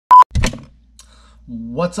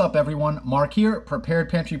What's up, everyone? Mark here, Prepared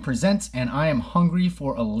Pantry presents, and I am hungry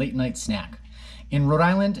for a late night snack. In Rhode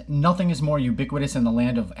Island, nothing is more ubiquitous in the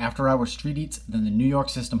land of after-hour street eats than the New York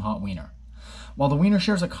system Hot Wiener. While the Wiener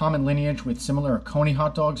shares a common lineage with similar Coney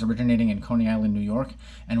hot dogs originating in Coney Island, New York,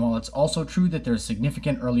 and while it's also true that there's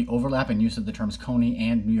significant early overlap in use of the terms Coney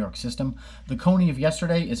and New York system, the Coney of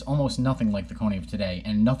yesterday is almost nothing like the Coney of today,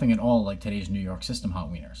 and nothing at all like today's New York system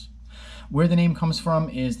Hot Wieners. Where the name comes from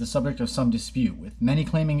is the subject of some dispute, with many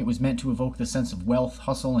claiming it was meant to evoke the sense of wealth,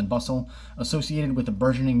 hustle, and bustle associated with the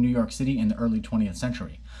burgeoning New York City in the early 20th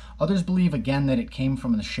century. Others believe again that it came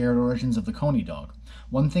from the shared origins of the Coney dog.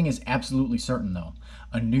 One thing is absolutely certain though,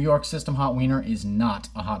 a New York system hot wiener is not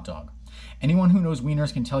a hot dog. Anyone who knows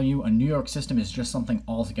wieners can tell you a New York system is just something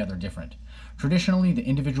altogether different. Traditionally, the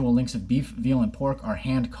individual links of beef, veal, and pork are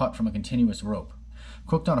hand cut from a continuous rope.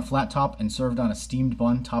 Cooked on a flat top and served on a steamed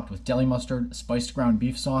bun topped with deli mustard, spiced ground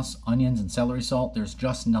beef sauce, onions, and celery salt, there's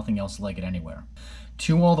just nothing else like it anywhere.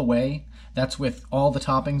 Two all the way, that's with all the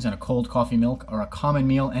toppings and a cold coffee milk, are a common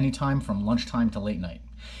meal anytime from lunchtime to late night.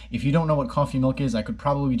 If you don't know what coffee milk is, I could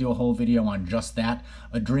probably do a whole video on just that,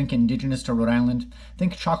 a drink indigenous to Rhode Island.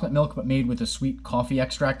 Think chocolate milk but made with a sweet coffee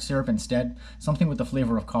extract syrup instead, something with the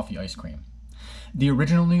flavor of coffee ice cream. The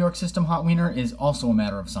original New York system hot wiener is also a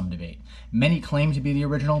matter of some debate. Many claim to be the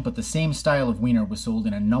original, but the same style of wiener was sold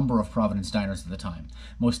in a number of Providence diners at the time,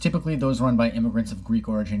 most typically those run by immigrants of Greek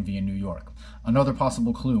origin via New York, another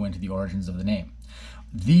possible clue into the origins of the name.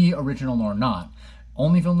 The original or not,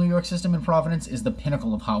 Olneyville, New York system in Providence is the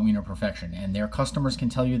pinnacle of hot wiener perfection, and their customers can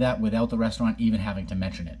tell you that without the restaurant even having to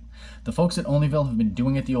mention it. The folks at Olneyville have been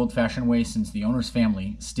doing it the old-fashioned way since the owner's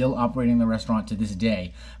family, still operating the restaurant to this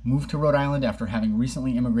day, moved to Rhode Island after having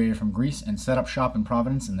recently immigrated from Greece and set up shop in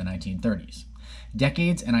Providence in the 1930s.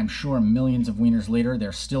 Decades, and I'm sure millions of wieners later,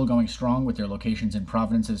 they're still going strong with their locations in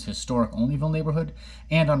Providence's historic Olneyville neighborhood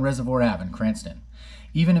and on Reservoir Avenue in Cranston.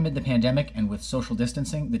 Even amid the pandemic and with social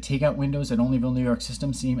distancing, the takeout windows at Olneyville, New York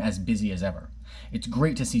system seem as busy as ever. It's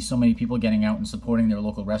great to see so many people getting out and supporting their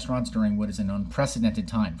local restaurants during what is an unprecedented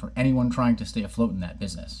time for anyone trying to stay afloat in that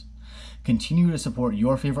business. Continue to support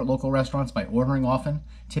your favorite local restaurants by ordering often,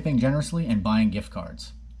 tipping generously, and buying gift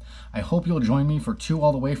cards. I hope you'll join me for two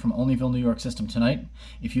all the way from Olneyville, New York system tonight.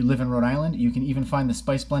 If you live in Rhode Island, you can even find the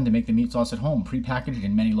spice blend to make the meat sauce at home, prepackaged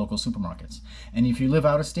in many local supermarkets. And if you live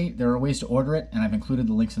out of state, there are ways to order it, and I've included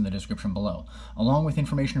the links in the description below, along with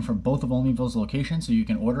information for both of Olneyville's locations so you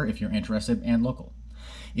can order if you're interested and local.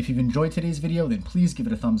 If you've enjoyed today's video, then please give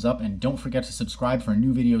it a thumbs up and don't forget to subscribe for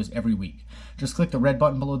new videos every week. Just click the red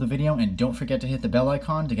button below the video and don't forget to hit the bell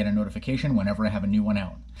icon to get a notification whenever I have a new one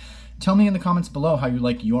out. Tell me in the comments below how you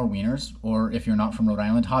like your wieners, or if you're not from Rhode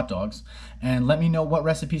Island, hot dogs, and let me know what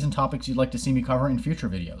recipes and topics you'd like to see me cover in future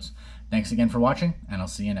videos. Thanks again for watching, and I'll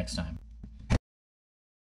see you next time.